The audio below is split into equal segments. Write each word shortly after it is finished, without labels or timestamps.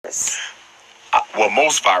Well,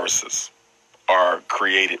 most viruses are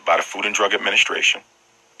created by the Food and Drug Administration,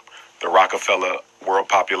 the Rockefeller World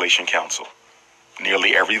Population Council.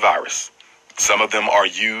 Nearly every virus. Some of them are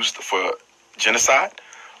used for genocide.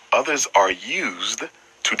 Others are used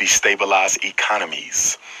to destabilize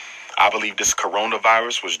economies. I believe this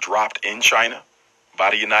coronavirus was dropped in China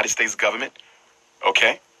by the United States government,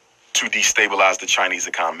 okay, to destabilize the Chinese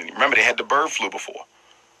economy. Remember, they had the bird flu before,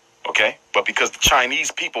 okay? But because the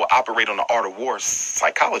Chinese people operate on the art of war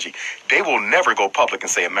psychology, they will never go public and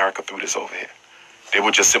say America threw this over here. They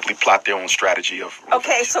will just simply plot their own strategy of revenge.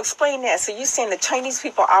 Okay, so explain that. So you're saying the Chinese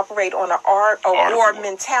people operate on an art of war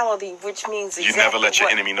mentality, which means exactly you never let your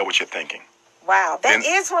enemy know what you're thinking. Wow, that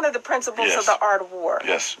is one of the principles of the art of war.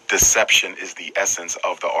 Yes, deception is the essence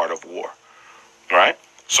of the art of war. All right?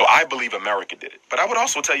 So I believe America did it. But I would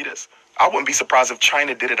also tell you this. I wouldn't be surprised if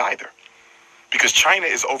China did it either. Because China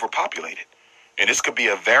is overpopulated. And this could be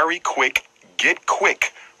a very quick,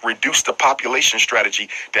 reduce the population strategy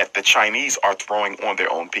that the Chinese are throwing on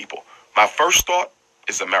their own people. My first thought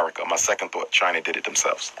is America. My second thought, China did it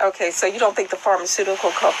themselves. Okay, so you don't think the pharmaceutical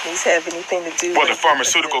companies have anything to do with it? Well, the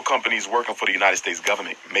pharmaceutical companies working for the United States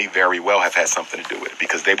government may very well have had something to do with it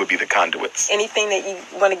because they would be the conduits. Anything that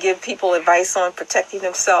you want to give people advice on protecting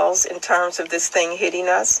themselves in terms of this thing hitting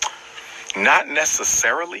us? Not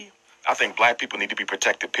necessarily. I think black people need to be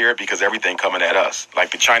protected, period, because everything coming at us. Like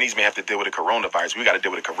the Chinese may have to deal with a coronavirus. We got to deal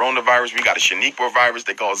with a coronavirus. We got a Shaniqua virus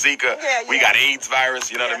they call Zika. We got AIDS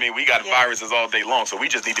virus. You know what I mean? We got viruses all day long. So we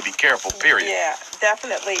just need to be careful, period. Yeah,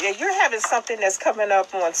 definitely. You're having something that's coming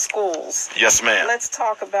up on schools. Yes, ma'am. Let's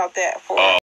talk about that for